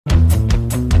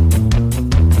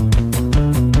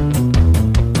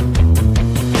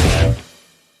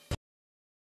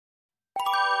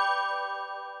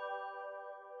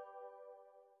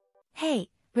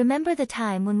remember the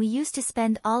time when we used to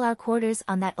spend all our quarters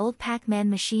on that old Pac-Man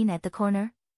machine at the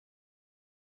corner?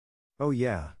 Oh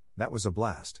yeah, that was a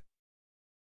blast.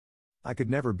 I could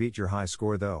never beat your high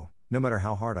score though, no matter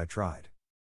how hard I tried.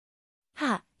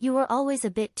 Ha, you were always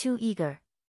a bit too eager.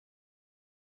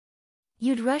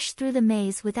 You'd rush through the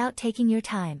maze without taking your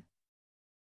time.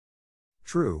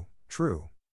 True, true.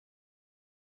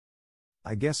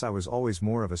 I guess I was always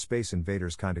more of a Space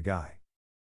Invaders kind of guy.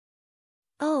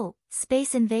 Oh,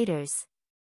 Space Invaders.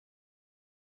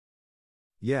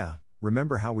 Yeah,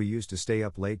 remember how we used to stay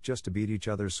up late just to beat each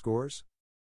other's scores?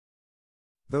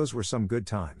 Those were some good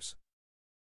times.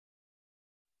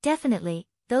 Definitely,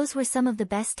 those were some of the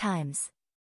best times.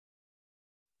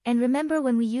 And remember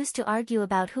when we used to argue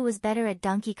about who was better at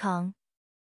Donkey Kong?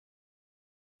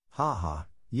 Ha,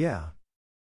 yeah.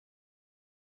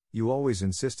 You always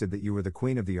insisted that you were the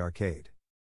queen of the arcade.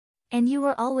 And you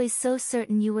were always so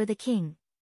certain you were the king.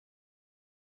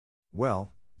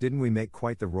 Well, didn't we make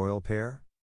quite the royal pair?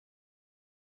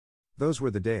 Those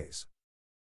were the days.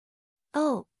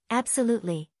 Oh,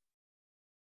 absolutely.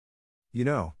 You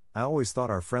know, I always thought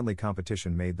our friendly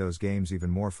competition made those games even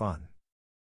more fun.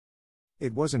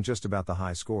 It wasn't just about the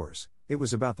high scores, it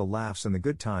was about the laughs and the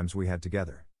good times we had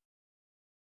together.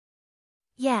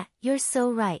 Yeah, you're so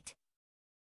right.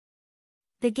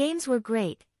 The games were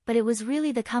great, but it was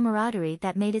really the camaraderie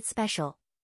that made it special.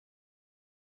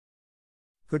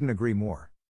 Couldn't agree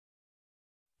more.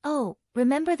 Oh,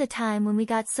 remember the time when we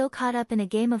got so caught up in a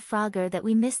game of Frogger that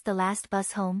we missed the last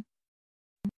bus home?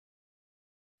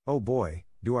 Oh boy,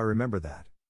 do I remember that.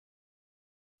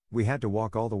 We had to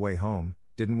walk all the way home,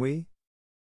 didn't we?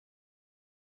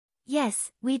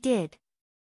 Yes, we did.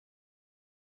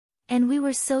 And we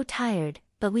were so tired,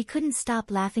 but we couldn't stop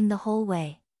laughing the whole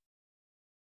way.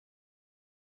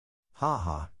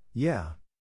 Ha, yeah.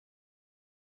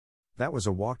 That was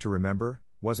a walk to remember,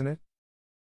 wasn't it?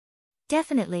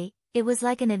 Definitely, it was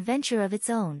like an adventure of its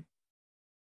own.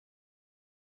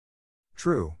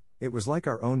 True, it was like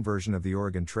our own version of the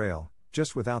Oregon Trail,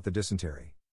 just without the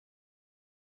dysentery.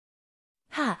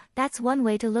 Ha, that's one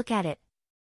way to look at it.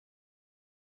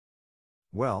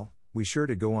 Well, we sure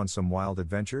did go on some wild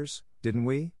adventures, didn't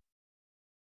we?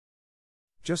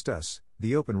 Just us,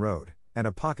 the open road, and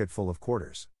a pocket full of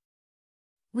quarters.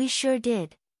 We sure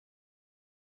did.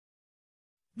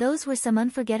 Those were some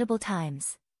unforgettable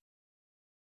times.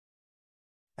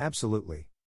 Absolutely.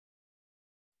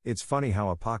 It's funny how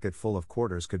a pocket full of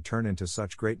quarters could turn into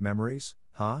such great memories,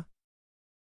 huh?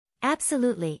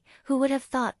 Absolutely, who would have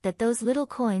thought that those little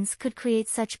coins could create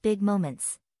such big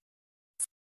moments?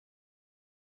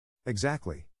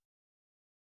 Exactly.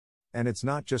 And it's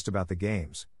not just about the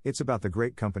games, it's about the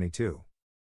great company too.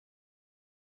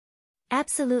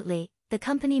 Absolutely, the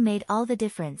company made all the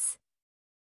difference.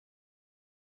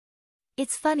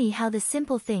 It's funny how the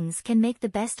simple things can make the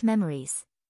best memories.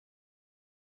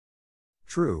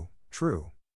 True,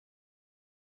 true.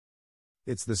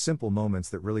 It's the simple moments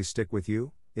that really stick with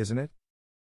you, isn't it?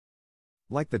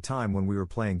 Like the time when we were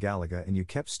playing Galaga and you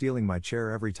kept stealing my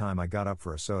chair every time I got up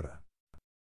for a soda.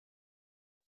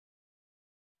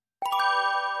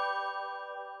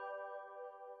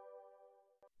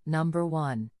 Number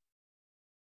 1.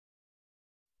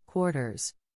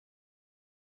 Quarters.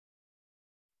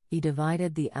 He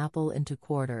divided the apple into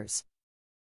quarters.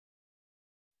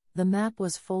 The map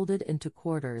was folded into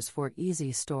quarters for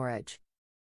easy storage.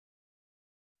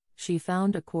 She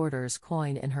found a quarters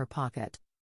coin in her pocket.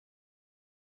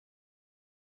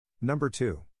 Number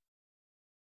 2.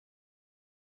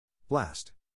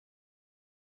 Blast.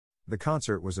 The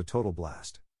concert was a total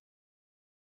blast.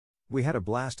 We had a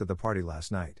blast at the party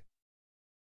last night.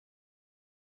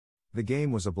 The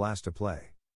game was a blast to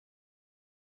play.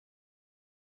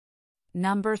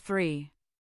 Number 3.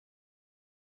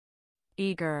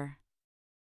 Eager.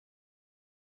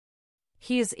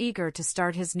 He is eager to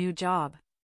start his new job.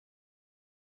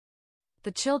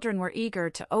 The children were eager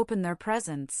to open their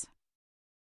presents.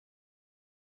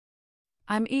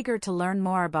 I'm eager to learn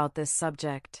more about this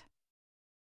subject.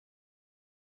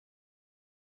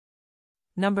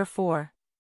 Number 4.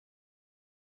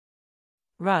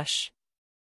 Rush.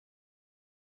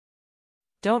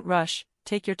 Don't rush,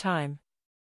 take your time.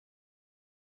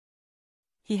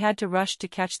 He had to rush to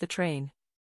catch the train.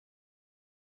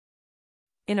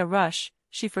 In a rush,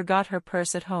 she forgot her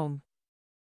purse at home.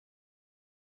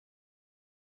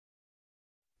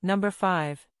 Number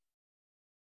 5.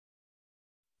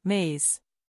 Maze.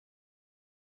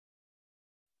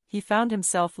 He found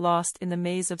himself lost in the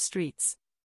maze of streets.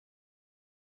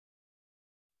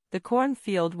 The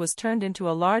cornfield was turned into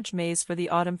a large maze for the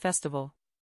autumn festival.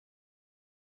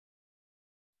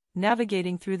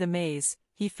 Navigating through the maze,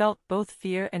 he felt both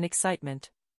fear and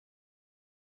excitement.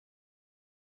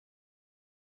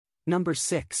 Number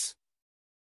 6.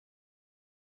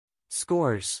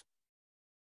 Scores.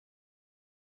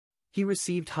 He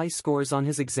received high scores on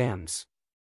his exams.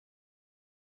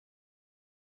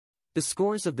 The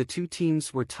scores of the two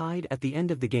teams were tied at the end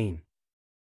of the game.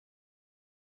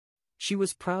 She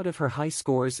was proud of her high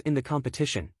scores in the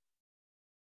competition.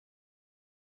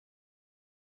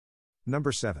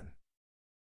 Number 7.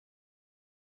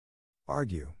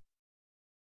 Argue.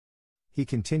 He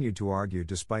continued to argue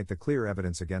despite the clear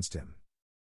evidence against him.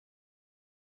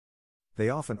 They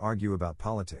often argue about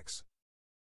politics.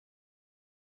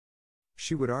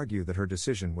 She would argue that her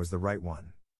decision was the right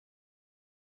one.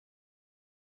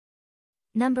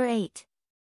 Number 8.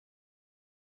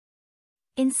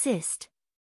 Insist.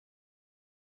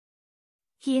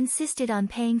 He insisted on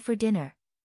paying for dinner.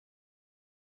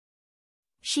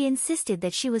 She insisted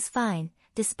that she was fine,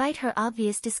 despite her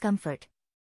obvious discomfort.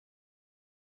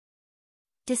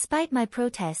 Despite my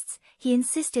protests, he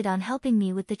insisted on helping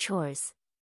me with the chores.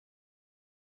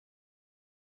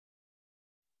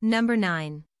 Number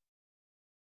 9.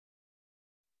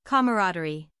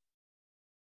 Camaraderie.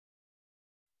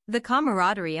 The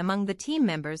camaraderie among the team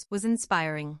members was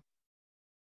inspiring.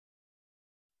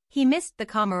 He missed the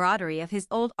camaraderie of his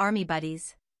old army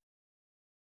buddies.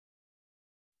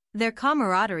 Their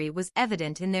camaraderie was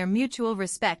evident in their mutual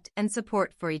respect and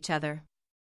support for each other.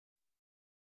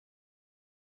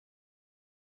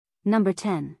 Number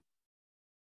 10.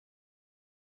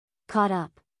 Caught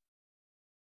up.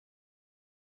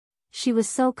 She was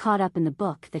so caught up in the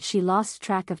book that she lost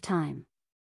track of time.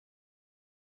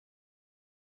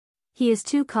 He is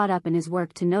too caught up in his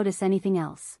work to notice anything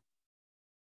else.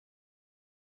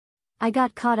 I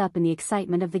got caught up in the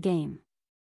excitement of the game.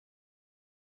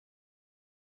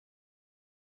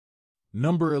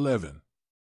 Number 11.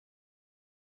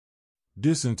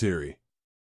 Dysentery.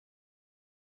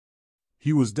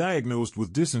 He was diagnosed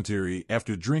with dysentery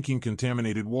after drinking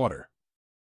contaminated water.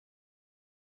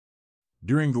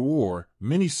 During the war,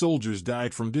 many soldiers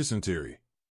died from dysentery.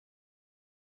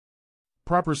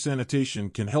 Proper sanitation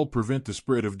can help prevent the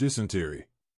spread of dysentery.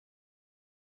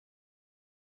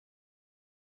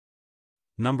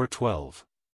 Number 12.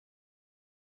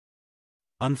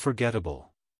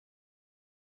 Unforgettable.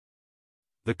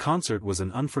 The concert was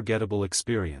an unforgettable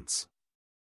experience.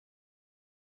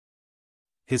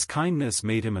 His kindness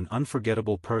made him an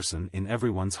unforgettable person in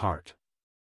everyone's heart.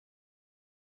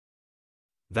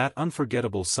 That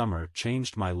unforgettable summer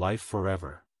changed my life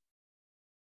forever.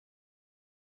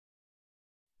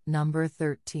 Number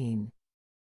 13.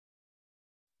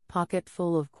 Pocket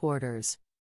full of quarters.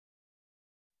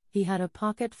 He had a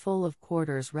pocket full of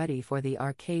quarters ready for the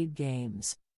arcade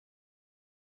games.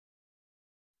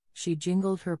 She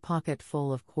jingled her pocket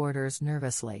full of quarters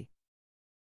nervously.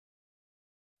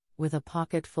 With a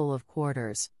pocket full of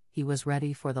quarters, he was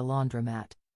ready for the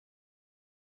laundromat.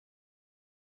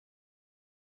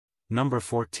 Number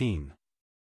 14.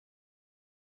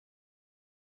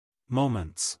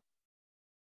 Moments.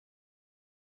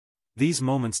 These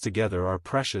moments together are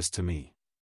precious to me.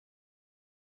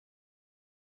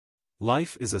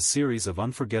 Life is a series of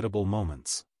unforgettable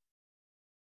moments.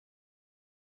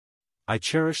 I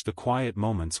cherish the quiet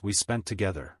moments we spent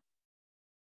together.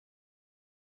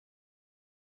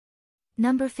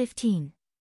 Number 15.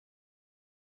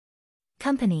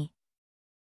 Company.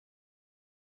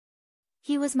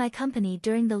 He was my company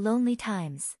during the lonely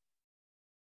times.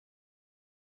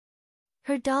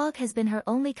 Her dog has been her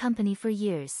only company for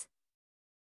years.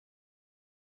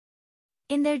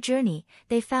 In their journey,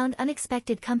 they found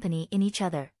unexpected company in each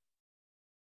other.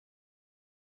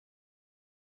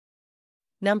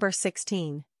 Number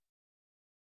 16.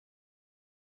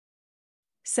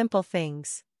 Simple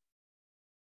things.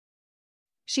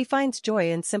 She finds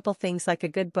joy in simple things like a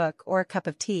good book or a cup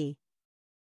of tea.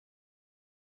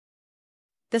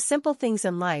 The simple things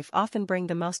in life often bring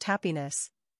the most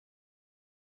happiness.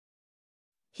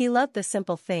 He loved the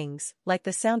simple things, like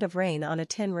the sound of rain on a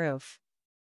tin roof.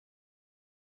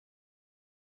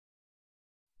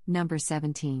 Number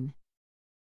 17.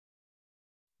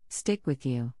 Stick with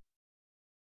you.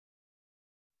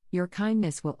 Your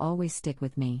kindness will always stick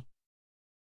with me.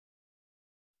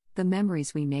 The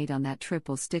memories we made on that trip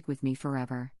will stick with me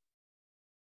forever.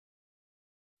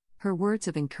 Her words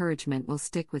of encouragement will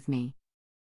stick with me.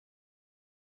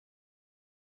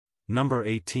 Number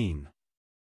 18.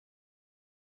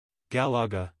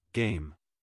 Galaga, game.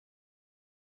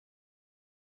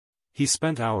 He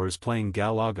spent hours playing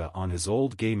Galaga on his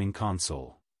old gaming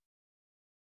console.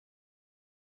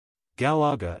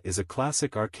 Galaga is a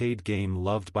classic arcade game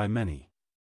loved by many.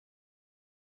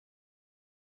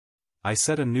 I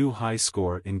set a new high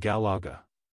score in Galaga.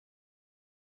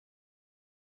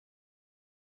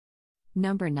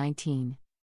 Number 19.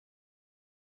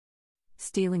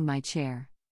 Stealing my chair.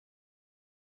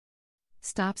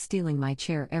 Stop stealing my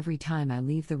chair every time I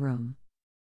leave the room.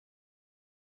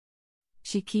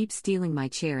 She keeps stealing my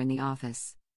chair in the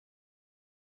office.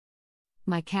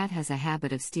 My cat has a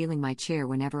habit of stealing my chair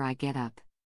whenever I get up.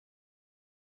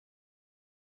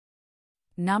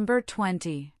 Number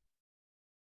 20.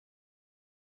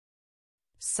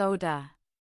 Soda.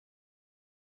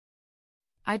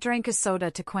 I drank a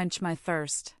soda to quench my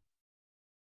thirst.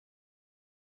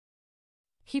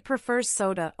 He prefers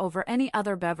soda over any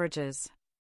other beverages.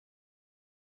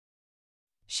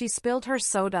 She spilled her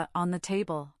soda on the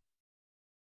table.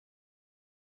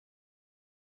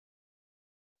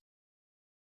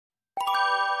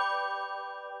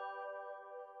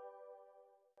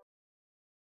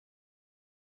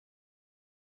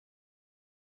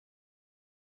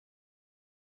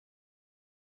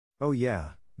 Oh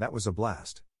yeah, that was a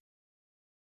blast.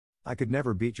 I could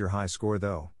never beat your high score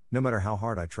though, no matter how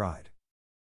hard I tried.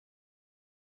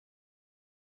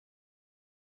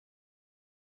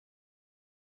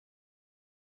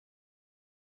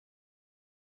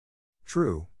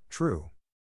 True, true.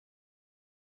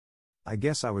 I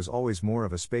guess I was always more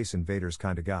of a Space Invaders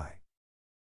kind of guy.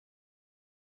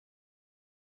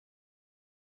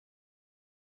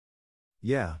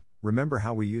 Yeah, remember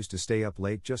how we used to stay up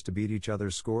late just to beat each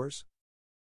other's scores?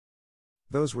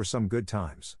 Those were some good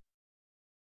times.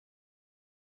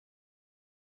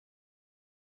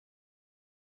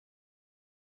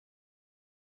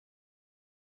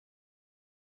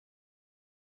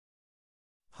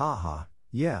 Ha ha,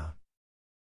 yeah.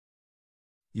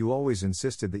 You always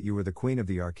insisted that you were the queen of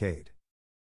the arcade.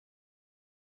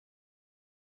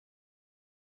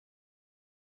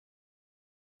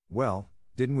 Well,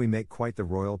 didn't we make quite the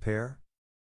royal pair?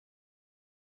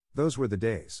 Those were the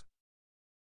days.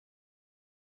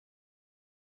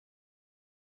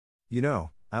 You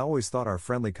know, I always thought our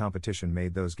friendly competition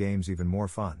made those games even more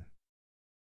fun.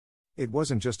 It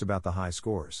wasn't just about the high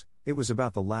scores, it was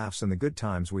about the laughs and the good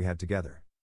times we had together.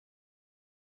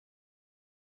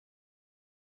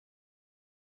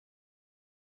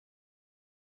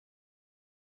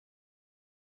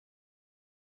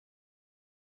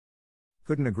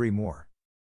 Couldn't agree more.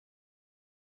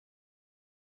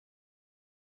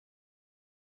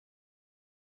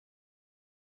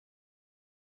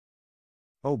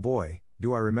 Oh boy,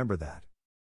 do I remember that.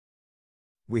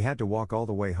 We had to walk all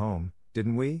the way home,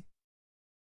 didn't we?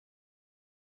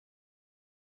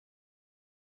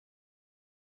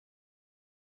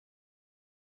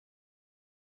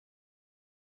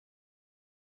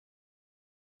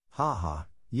 Ha ha,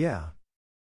 yeah.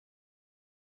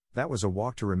 That was a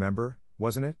walk to remember,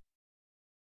 wasn't it?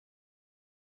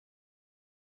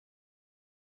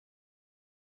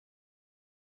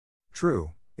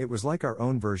 True, it was like our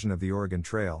own version of the Oregon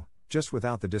Trail, just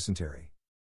without the dysentery.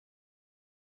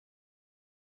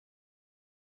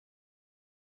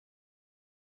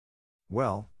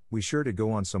 Well, we sure did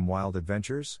go on some wild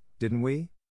adventures, didn't we?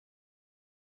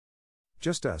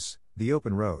 Just us, the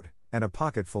open road, and a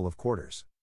pocket full of quarters.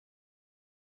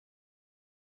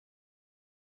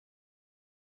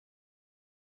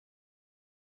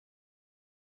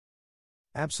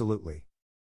 Absolutely.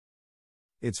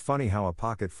 It's funny how a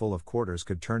pocket full of quarters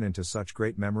could turn into such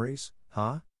great memories,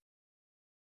 huh?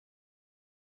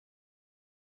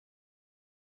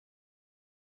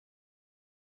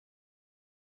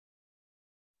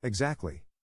 Exactly.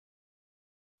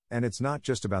 And it's not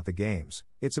just about the games,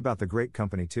 it's about the great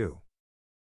company too.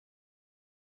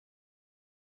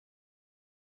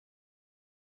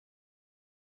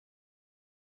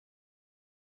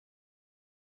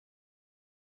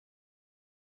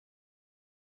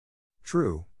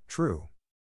 True, true.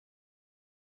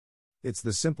 It's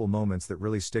the simple moments that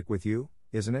really stick with you,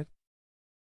 isn't it?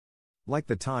 Like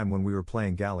the time when we were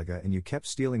playing Galaga and you kept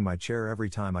stealing my chair every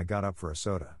time I got up for a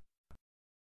soda.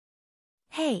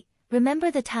 Hey,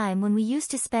 remember the time when we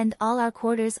used to spend all our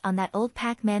quarters on that old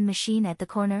Pac-Man machine at the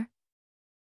corner?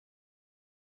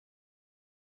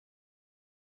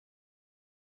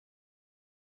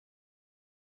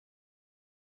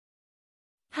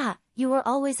 Ha, you were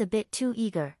always a bit too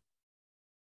eager.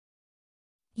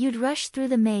 You'd rush through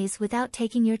the maze without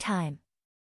taking your time.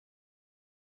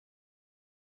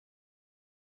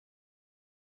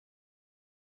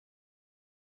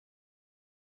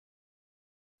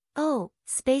 Oh,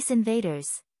 Space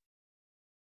Invaders.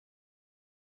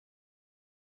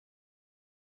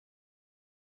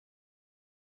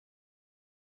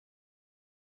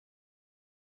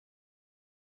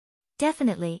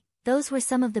 Definitely, those were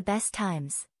some of the best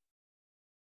times.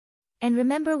 And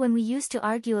remember when we used to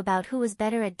argue about who was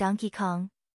better at Donkey Kong?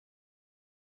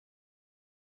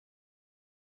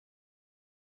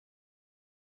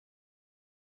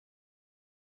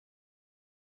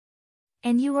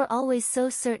 And you were always so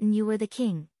certain you were the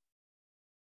king.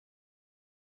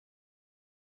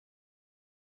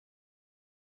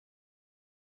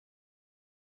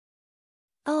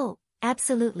 Oh,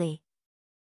 absolutely.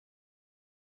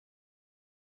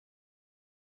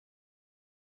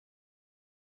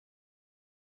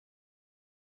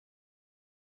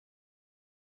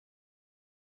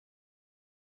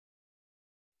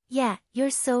 Yeah,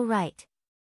 you're so right.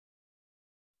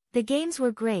 The games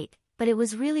were great, but it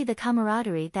was really the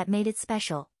camaraderie that made it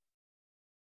special.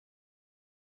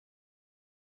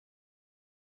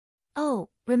 Oh,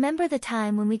 remember the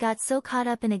time when we got so caught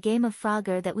up in a game of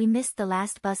Frogger that we missed the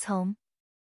last bus home?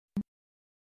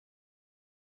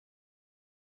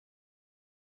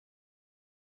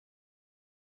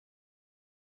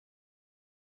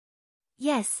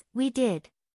 Yes, we did.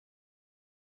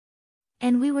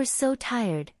 And we were so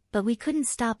tired, but we couldn't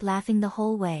stop laughing the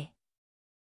whole way.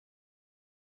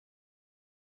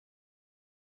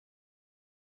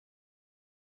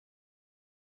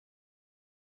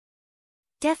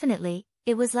 Definitely,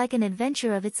 it was like an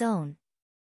adventure of its own.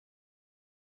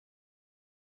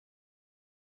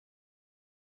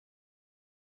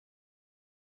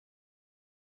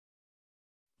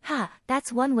 Ha,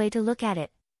 that's one way to look at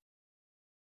it.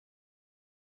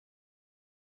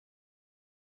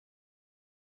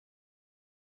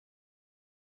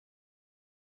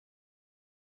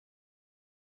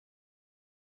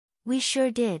 We sure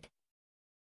did.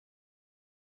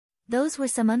 Those were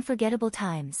some unforgettable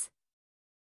times.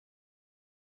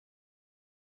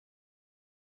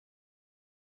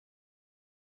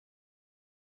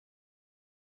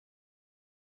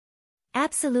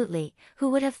 Absolutely, who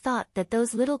would have thought that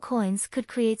those little coins could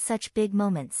create such big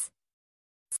moments?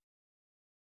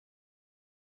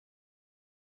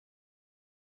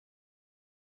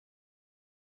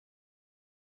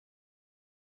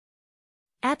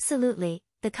 Absolutely,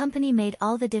 the company made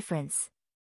all the difference.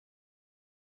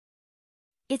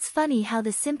 It's funny how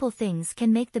the simple things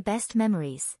can make the best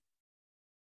memories.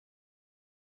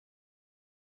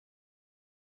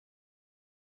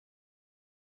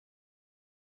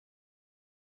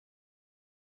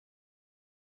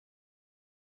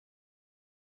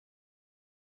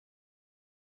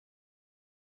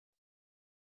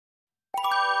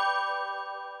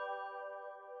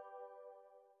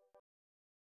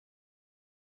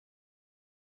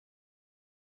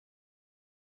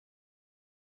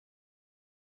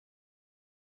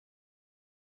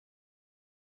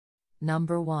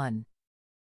 Number 1.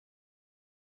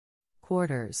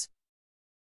 Quarters.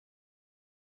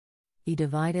 He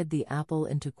divided the apple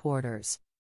into quarters.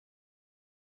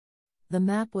 The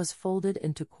map was folded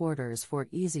into quarters for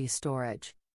easy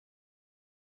storage.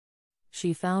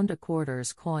 She found a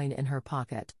quarters coin in her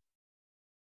pocket.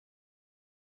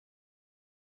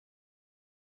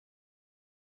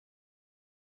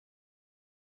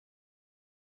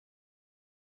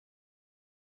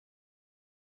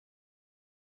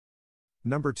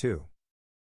 Number 2.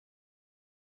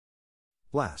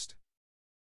 Blast.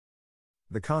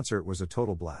 The concert was a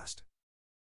total blast.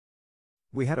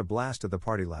 We had a blast at the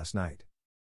party last night.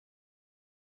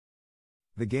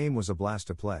 The game was a blast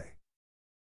to play.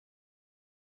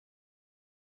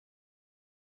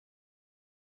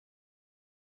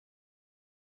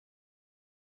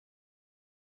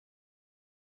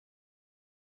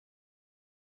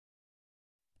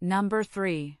 Number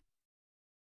 3.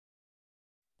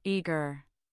 Eager.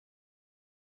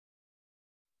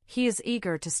 He is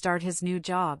eager to start his new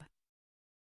job.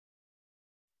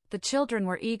 The children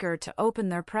were eager to open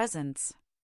their presents.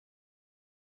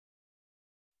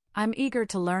 I'm eager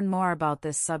to learn more about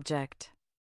this subject.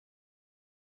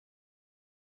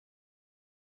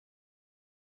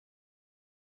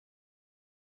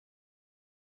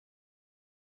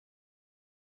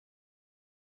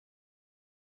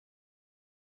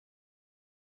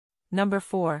 Number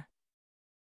 4.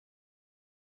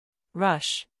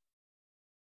 Rush.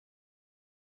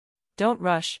 Don't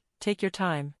rush, take your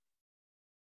time.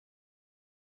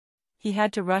 He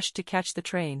had to rush to catch the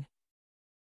train.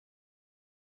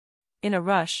 In a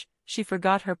rush, she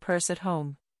forgot her purse at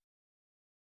home.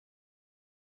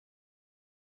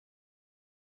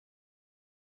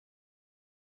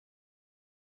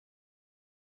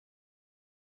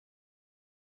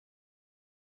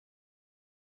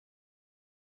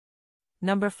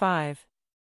 Number 5.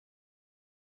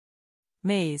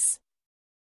 Maze.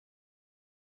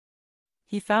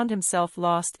 He found himself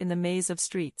lost in the maze of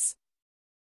streets.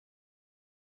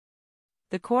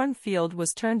 The cornfield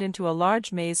was turned into a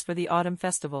large maze for the autumn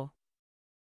festival.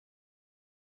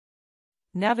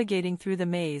 Navigating through the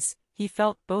maze, he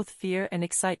felt both fear and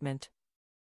excitement.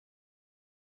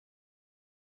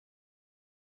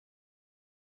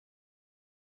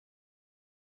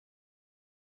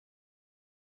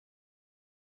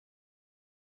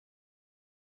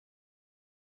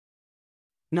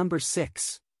 Number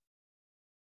 6.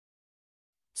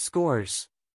 Scores.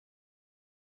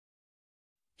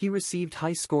 He received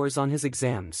high scores on his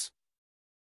exams.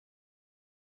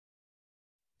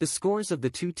 The scores of the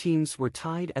two teams were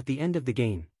tied at the end of the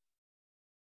game.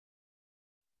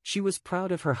 She was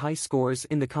proud of her high scores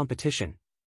in the competition.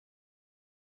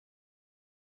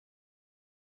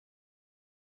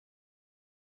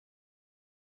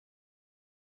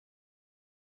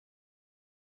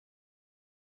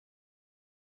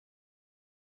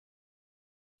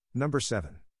 Number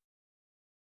 7.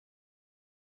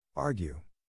 Argue.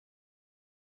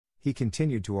 He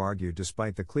continued to argue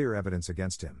despite the clear evidence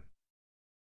against him.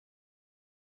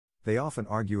 They often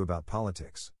argue about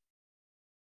politics.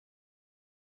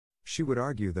 She would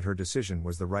argue that her decision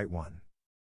was the right one.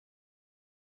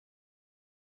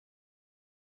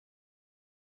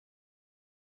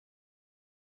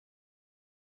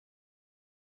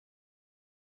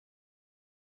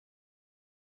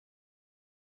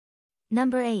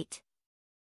 Number 8.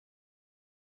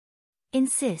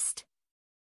 Insist.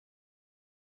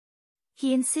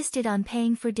 He insisted on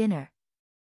paying for dinner.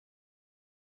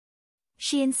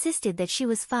 She insisted that she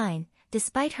was fine,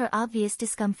 despite her obvious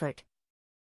discomfort.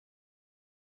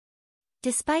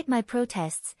 Despite my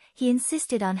protests, he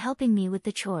insisted on helping me with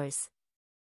the chores.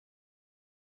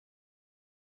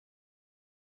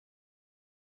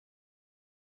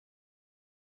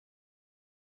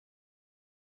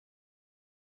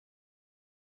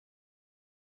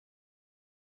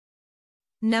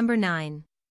 Number 9.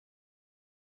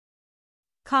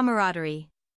 Camaraderie.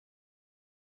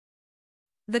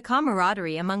 The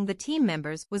camaraderie among the team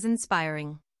members was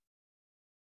inspiring.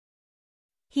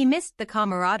 He missed the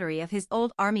camaraderie of his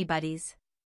old army buddies.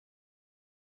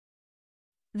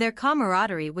 Their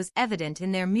camaraderie was evident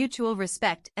in their mutual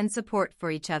respect and support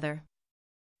for each other.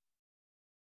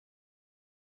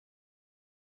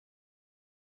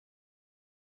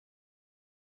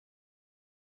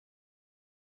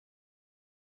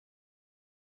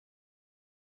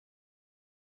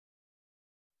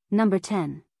 Number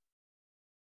 10.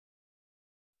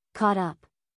 Caught up.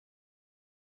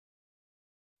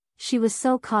 She was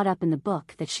so caught up in the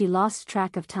book that she lost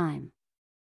track of time.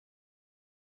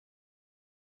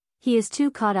 He is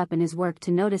too caught up in his work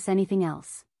to notice anything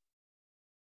else.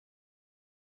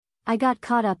 I got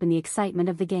caught up in the excitement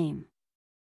of the game.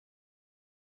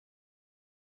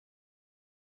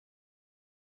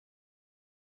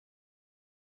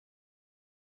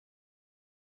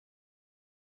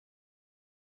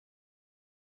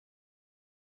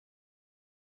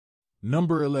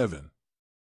 Number 11.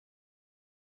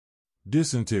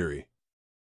 Dysentery.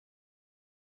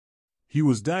 He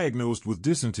was diagnosed with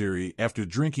dysentery after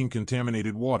drinking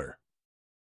contaminated water.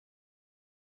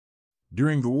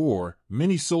 During the war,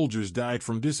 many soldiers died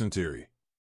from dysentery.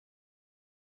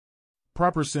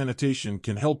 Proper sanitation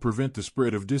can help prevent the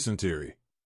spread of dysentery.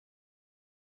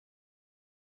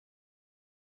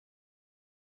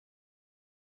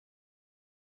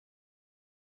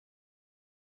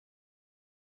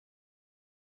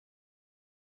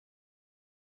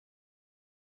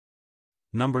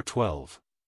 Number 12.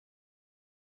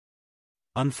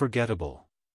 Unforgettable.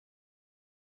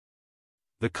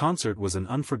 The concert was an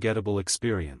unforgettable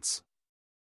experience.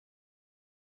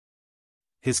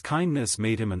 His kindness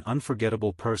made him an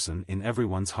unforgettable person in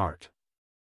everyone's heart.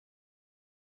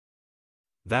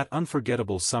 That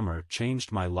unforgettable summer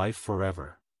changed my life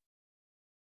forever.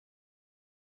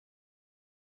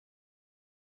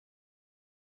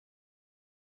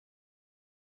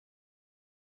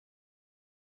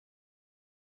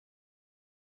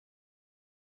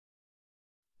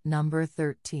 Number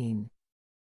 13.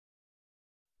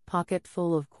 Pocket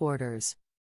full of quarters.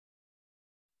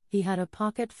 He had a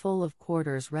pocket full of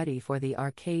quarters ready for the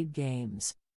arcade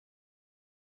games.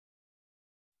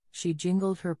 She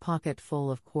jingled her pocket full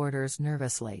of quarters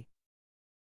nervously.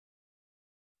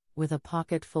 With a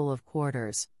pocket full of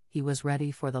quarters, he was ready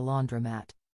for the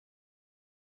laundromat.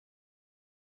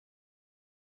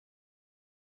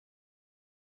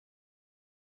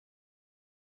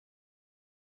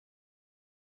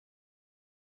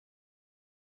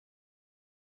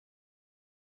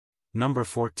 Number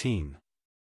 14.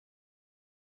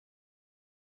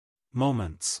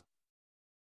 Moments.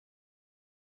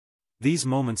 These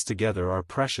moments together are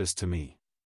precious to me.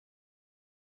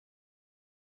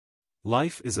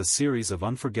 Life is a series of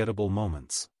unforgettable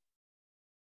moments.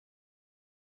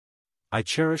 I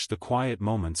cherish the quiet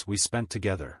moments we spent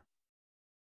together.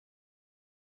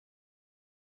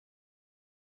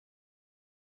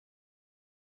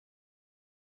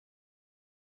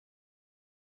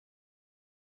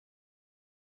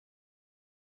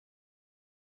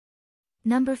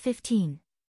 Number 15.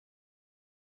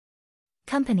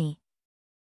 Company.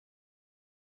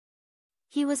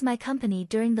 He was my company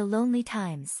during the lonely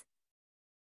times.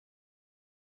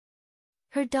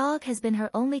 Her dog has been her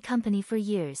only company for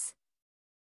years.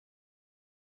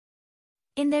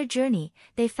 In their journey,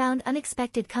 they found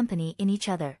unexpected company in each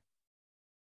other.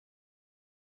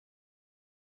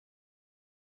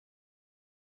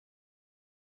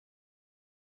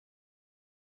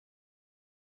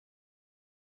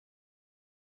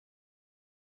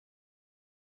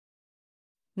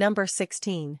 Number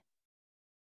 16.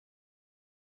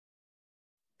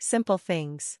 Simple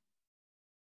things.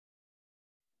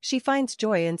 She finds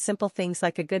joy in simple things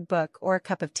like a good book or a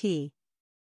cup of tea.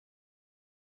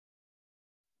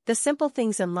 The simple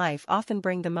things in life often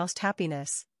bring the most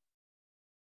happiness.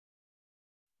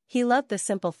 He loved the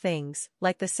simple things,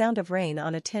 like the sound of rain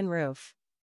on a tin roof.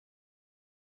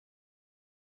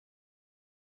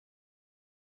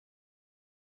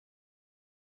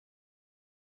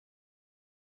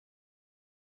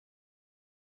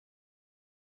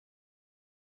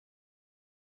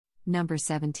 Number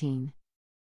 17.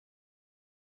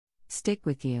 Stick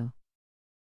with you.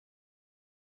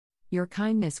 Your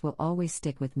kindness will always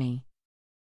stick with me.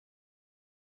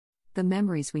 The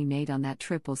memories we made on that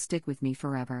trip will stick with me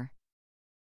forever.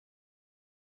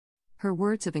 Her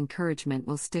words of encouragement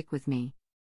will stick with me.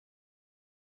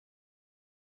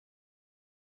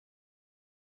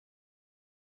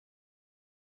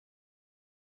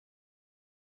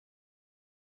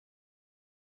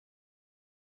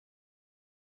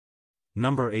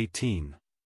 Number 18.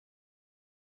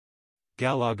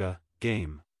 Galaga,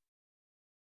 game.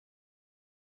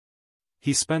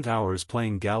 He spent hours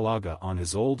playing Galaga on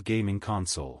his old gaming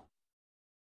console.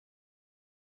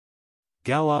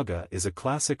 Galaga is a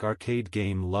classic arcade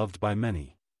game loved by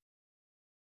many.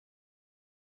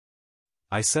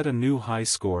 I set a new high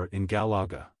score in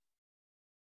Galaga.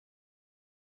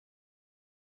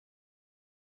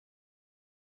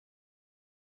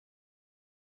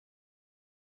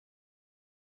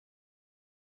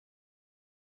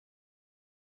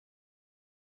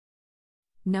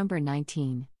 Number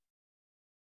 19.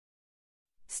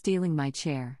 Stealing my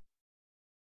chair.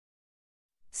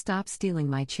 Stop stealing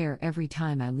my chair every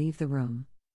time I leave the room.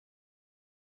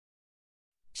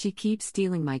 She keeps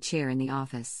stealing my chair in the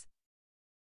office.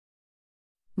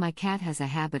 My cat has a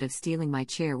habit of stealing my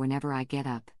chair whenever I get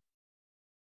up.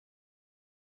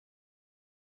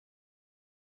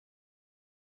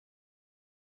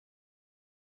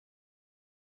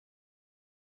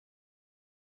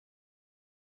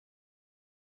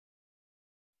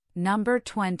 Number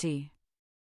 20.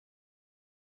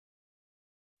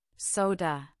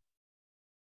 Soda.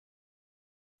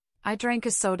 I drank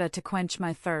a soda to quench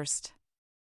my thirst.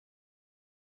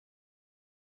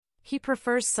 He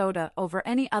prefers soda over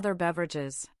any other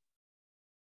beverages.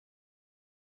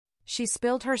 She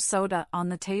spilled her soda on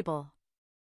the table.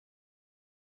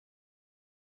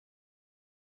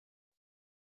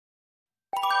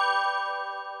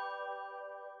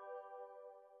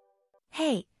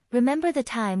 Hey, remember the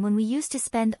time when we used to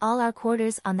spend all our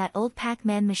quarters on that old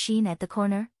Pac-Man machine at the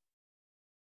corner?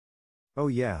 Oh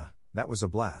yeah, that was a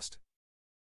blast.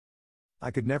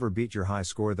 I could never beat your high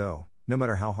score though, no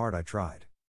matter how hard I tried.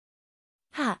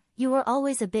 Ha, you were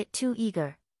always a bit too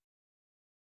eager.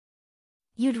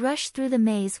 You'd rush through the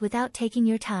maze without taking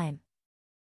your time.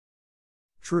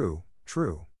 True,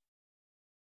 true.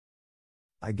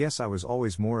 I guess I was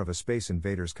always more of a Space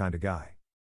Invaders kind of guy.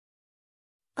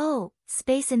 Oh,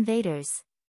 Space Invaders.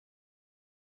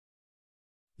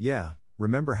 Yeah,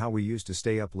 remember how we used to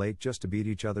stay up late just to beat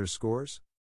each other's scores?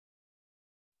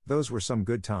 Those were some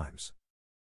good times.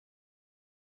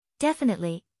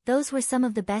 Definitely, those were some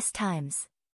of the best times.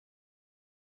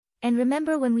 And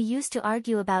remember when we used to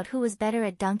argue about who was better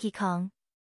at Donkey Kong?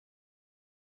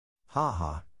 Ha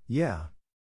ha, yeah.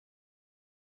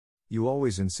 You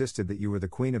always insisted that you were the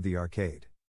queen of the arcade.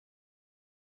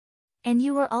 And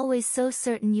you were always so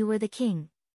certain you were the king.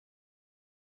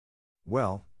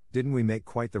 Well, didn't we make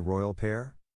quite the royal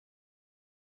pair?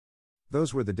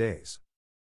 Those were the days.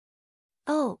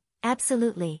 Oh,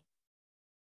 absolutely.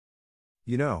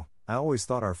 You know, I always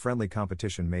thought our friendly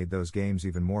competition made those games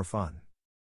even more fun.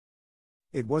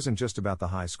 It wasn't just about the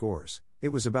high scores, it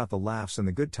was about the laughs and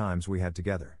the good times we had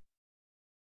together.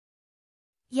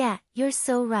 Yeah, you're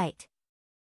so right.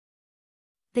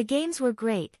 The games were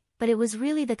great, but it was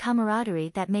really the camaraderie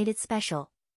that made it special.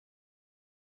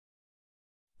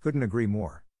 Couldn't agree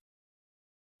more.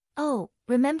 Oh,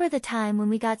 remember the time when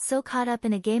we got so caught up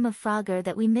in a game of Frogger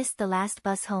that we missed the last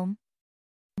bus home?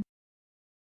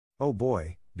 Oh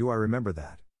boy, do I remember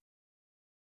that.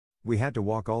 We had to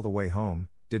walk all the way home,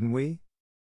 didn't we?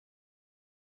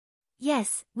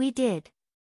 Yes, we did.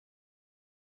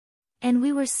 And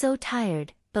we were so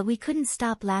tired, but we couldn't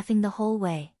stop laughing the whole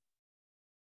way.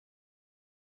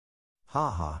 Ha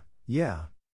ha, yeah.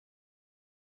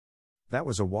 That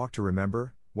was a walk to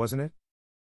remember, wasn't it?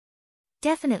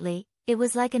 Definitely, it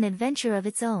was like an adventure of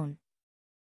its own.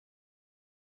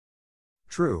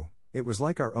 True, it was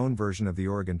like our own version of the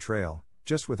Oregon Trail,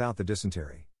 just without the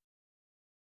dysentery.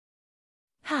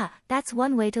 Ha, that's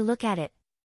one way to look at it.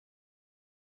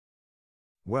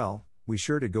 Well, we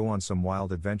sure did go on some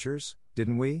wild adventures,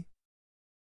 didn't we?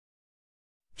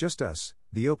 Just us,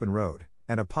 the open road,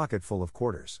 and a pocket full of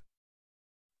quarters.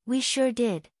 We sure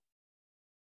did.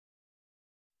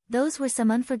 Those were some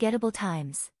unforgettable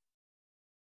times.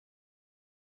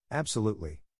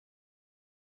 Absolutely.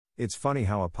 It's funny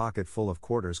how a pocket full of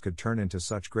quarters could turn into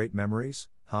such great memories,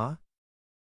 huh?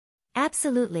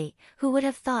 Absolutely, who would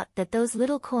have thought that those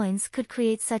little coins could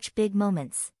create such big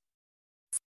moments?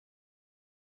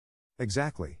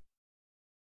 Exactly.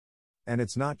 And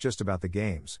it's not just about the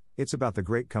games, it's about the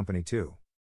great company too.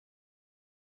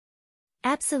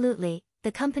 Absolutely,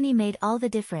 the company made all the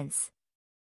difference.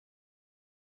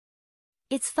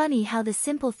 It's funny how the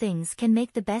simple things can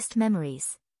make the best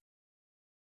memories.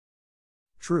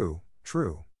 True,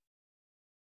 true.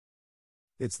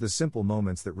 It's the simple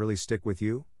moments that really stick with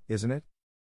you, isn't it?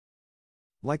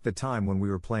 Like the time when we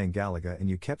were playing Galaga and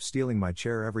you kept stealing my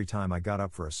chair every time I got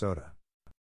up for a soda.